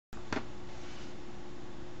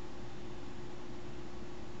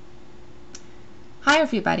Hi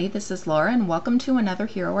everybody, this is Laura and welcome to another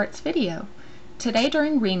Hero Arts video. Today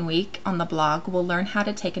during Green Week on the blog, we'll learn how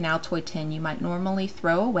to take an Altoid tin you might normally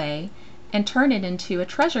throw away and turn it into a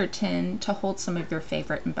treasure tin to hold some of your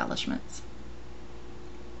favorite embellishments.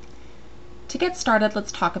 To get started,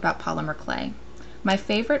 let's talk about polymer clay. My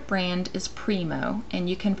favorite brand is Primo, and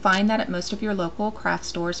you can find that at most of your local craft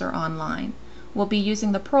stores or online. We'll be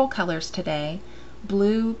using the pearl colors today,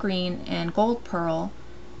 blue, green, and gold pearl,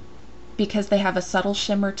 because they have a subtle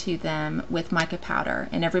shimmer to them with mica powder,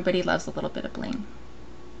 and everybody loves a little bit of bling.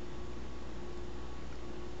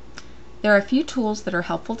 There are a few tools that are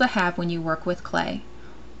helpful to have when you work with clay.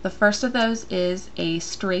 The first of those is a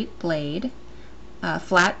straight blade, a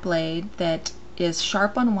flat blade that is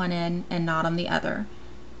sharp on one end and not on the other.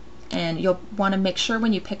 And you'll want to make sure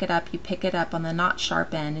when you pick it up on the not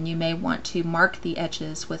sharp end, and you may want to mark the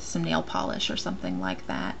edges with some nail polish or something like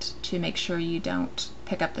that to make sure you don't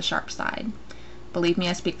pick up the sharp side. Believe me,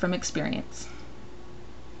 I speak from experience.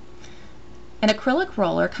 An acrylic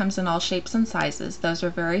roller comes in all shapes and sizes. Those are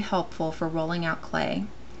very helpful for rolling out clay.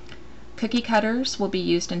 Cookie cutters will be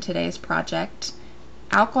used in today's project.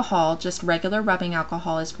 Alcohol, just regular rubbing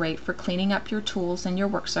alcohol, is great for cleaning up your tools and your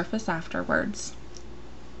work surface afterwards.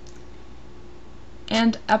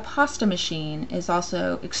 And a pasta machine is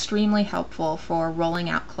also extremely helpful for rolling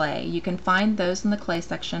out clay. You can find those in the clay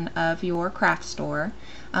section of your craft store.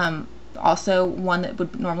 Also, one that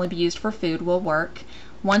would normally be used for food will work.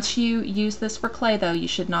 Once you use this for clay, though, you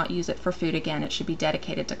should not use it for food again. It should be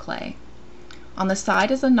dedicated to clay. On the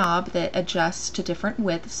side is a knob that adjusts to different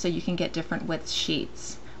widths, so you can get different width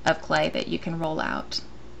sheets of clay that you can roll out,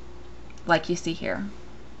 like you see here.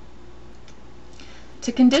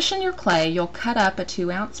 To condition your clay, you'll cut up a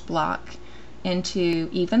 2-ounce block into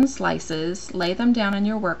even slices, lay them down on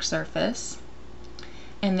your work surface,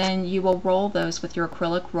 and then you will roll those with your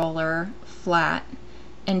acrylic roller flat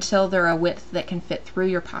until they're a width that can fit through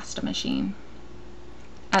your pasta machine.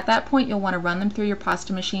 At that point, you'll want to run them through your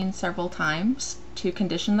pasta machine several times to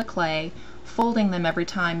condition the clay, folding them every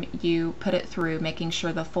time you put it through, making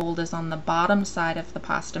sure the fold is on the bottom side of the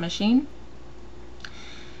pasta machine.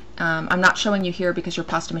 I'm not showing you here because your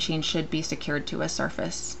pasta machine should be secured to a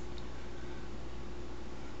surface.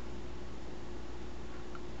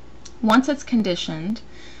 Once it's conditioned,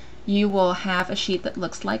 you will have a sheet that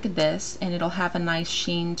looks like this, and it'll have a nice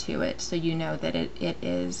sheen to it, so you know that it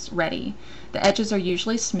is ready. The edges are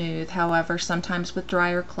usually smooth, however sometimes with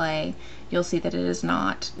drier clay you'll see that it is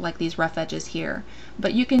not, like these rough edges here,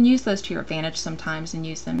 but you can use those to your advantage sometimes and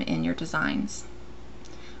use them in your designs.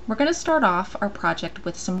 We're going to start off our project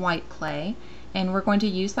with some white clay, and we're going to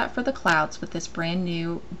use that for the clouds with this brand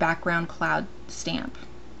new background cloud stamp.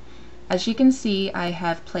 As you can see, I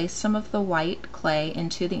have placed some of the white clay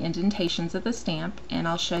into the indentations of the stamp, and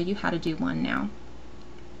I'll show you how to do one now.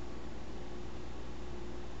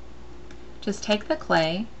 Just take the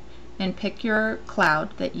clay and pick your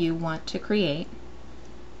cloud that you want to create,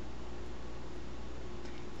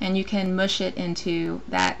 and you can mush it into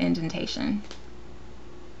that indentation.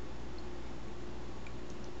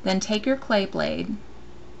 Then take your clay blade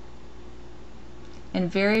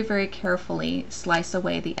and very, very carefully slice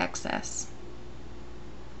away the excess.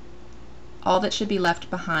 All that should be left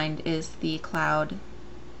behind is the cloud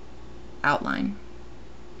outline.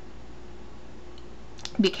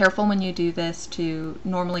 Be careful when you do this to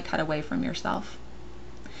normally cut away from yourself.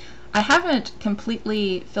 I haven't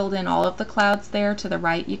completely filled in all of the clouds there to the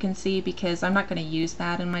right, you can see, because I'm not going to use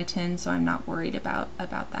that in my tin, so I'm not worried about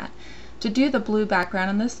that. To do the blue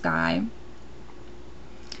background in the sky,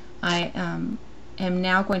 I am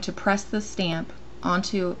now going to press the stamp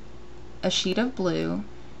onto a sheet of blue,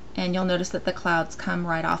 and you'll notice that the clouds come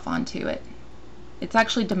right off onto it. It's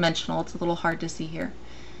actually dimensional, it's a little hard to see here.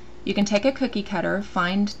 You can take a cookie cutter,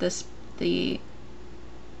 find the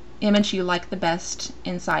image you like the best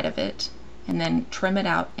inside of it, and then trim it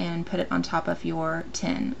out and put it on top of your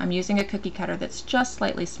tin. I'm using a cookie cutter that's just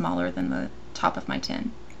slightly smaller than the top of my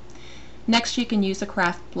tin. Next, you can use a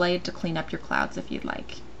craft blade to clean up your clouds if you'd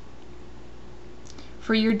like.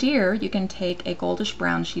 For your deer, you can take a goldish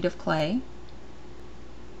brown sheet of clay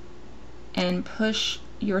and push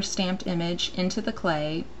your stamped image into the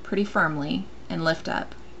clay pretty firmly and lift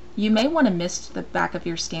up. You may want to mist the back of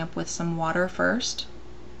your stamp with some water first,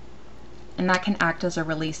 and that can act as a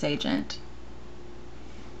release agent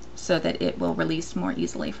so that it will release more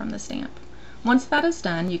easily from the stamp. Once that is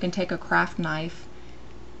done, you can take a craft knife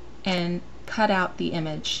and cut out the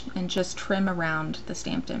image and just trim around the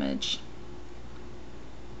stamped image.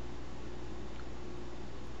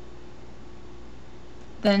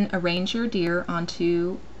 Then arrange your deer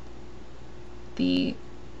onto the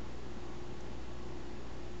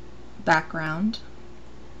background.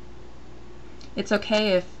 It's okay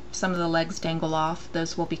if some of the legs dangle off.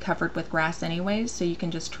 Those will be covered with grass anyways, so you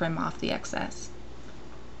can just trim off the excess.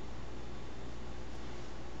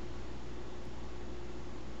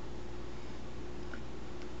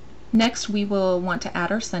 Next, we will want to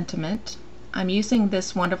add our sentiment. I'm using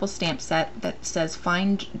this wonderful stamp set that says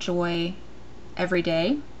 "Find Joy Every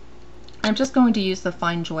Day." I'm just going to use the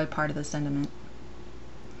 "Find Joy" part of the sentiment.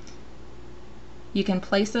 You can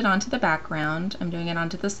place it onto the background. I'm doing it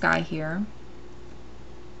onto the sky here.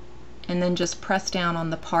 And then just press down on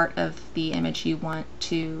the part of the image you want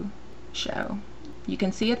to show. You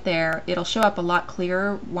can see it there. It'll show up a lot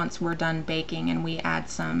clearer once we're done baking and we add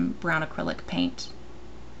some brown acrylic paint.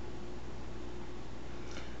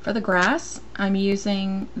 For the grass, I'm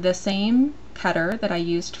using the same cutter that I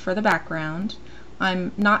used for the background.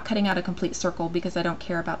 I'm not cutting out a complete circle because I don't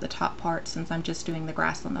care about the top part since I'm just doing the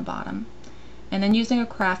grass on the bottom. And then using a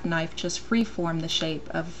craft knife, just freeform the shape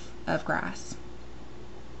of grass.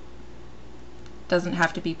 Doesn't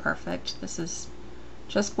have to be perfect. This is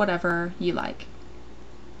just whatever you like.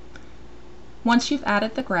 Once you've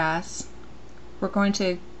added the grass, we're going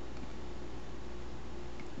to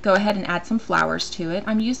go ahead and add some flowers to it.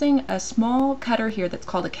 I'm using a small cutter here that's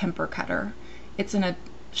called a Kemper cutter. It's in a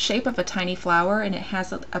shape of a tiny flower and it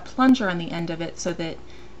has a plunger on the end of it so that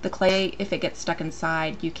the clay, if it gets stuck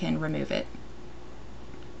inside, you can remove it.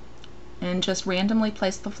 And just randomly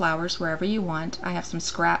place the flowers wherever you want. I have some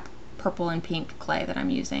scrap purple and pink clay that I'm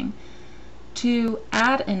using. To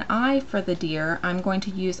add an eye for the deer, I'm going to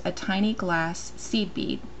use a tiny glass seed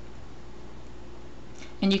bead.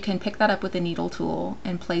 And you can pick that up with a needle tool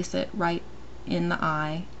and place it right in the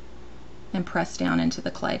eye and press down into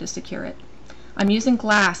the clay to secure it. I'm using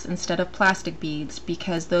glass instead of plastic beads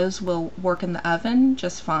because those will work in the oven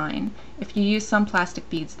just fine. If you use some plastic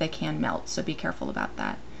beads, they can melt, so be careful about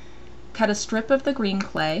that. Cut a strip of the green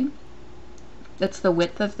clay that's the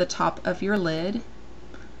width of the top of your lid.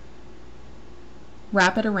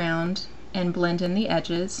 Wrap it around and blend in the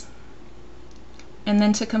edges. And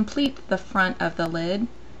then to complete the front of the lid,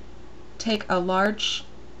 take a large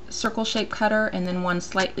circle-shaped cutter and then one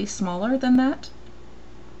slightly smaller than that,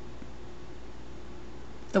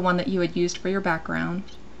 the one that you had used for your background,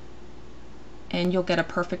 and you'll get a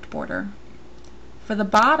perfect border. For the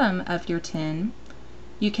bottom of your tin,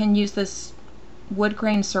 you can use this wood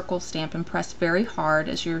grain circle stamp and press very hard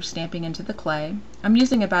as you're stamping into the clay. I'm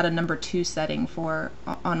using about a number 2 setting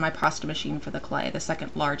on my pasta machine for the clay, the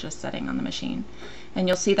second largest setting on the machine. And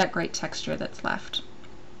you'll see that great texture that's left.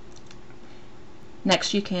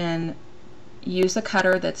 Next, you can use a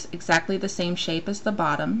cutter that's exactly the same shape as the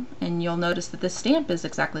bottom, and you'll notice that the stamp is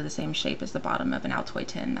exactly the same shape as the bottom of an Altoid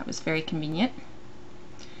tin. That was very convenient.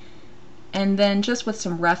 And then just with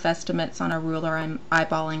some rough estimates on a ruler, I'm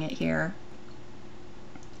eyeballing it here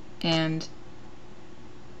and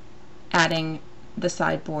adding the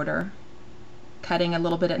side border, cutting a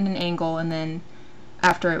little bit at an angle, and then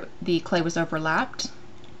after the clay was overlapped,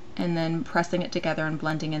 and then pressing it together and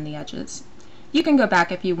blending in the edges. You can go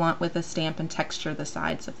back if you want with a stamp and texture the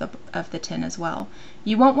sides of the tin as well.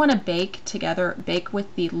 You won't want to bake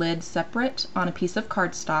with the lid separate on a piece of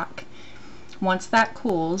cardstock. Once that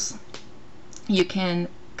cools, you can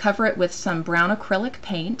cover it with some brown acrylic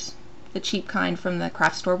paint. The cheap kind from the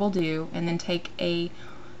craft store will do, and then take a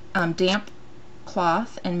damp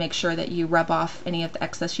cloth and make sure that you rub off any of the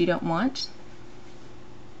excess you don't want,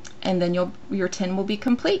 and then your tin will be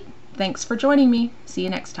complete. Thanks for joining me. See you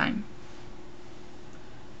next time.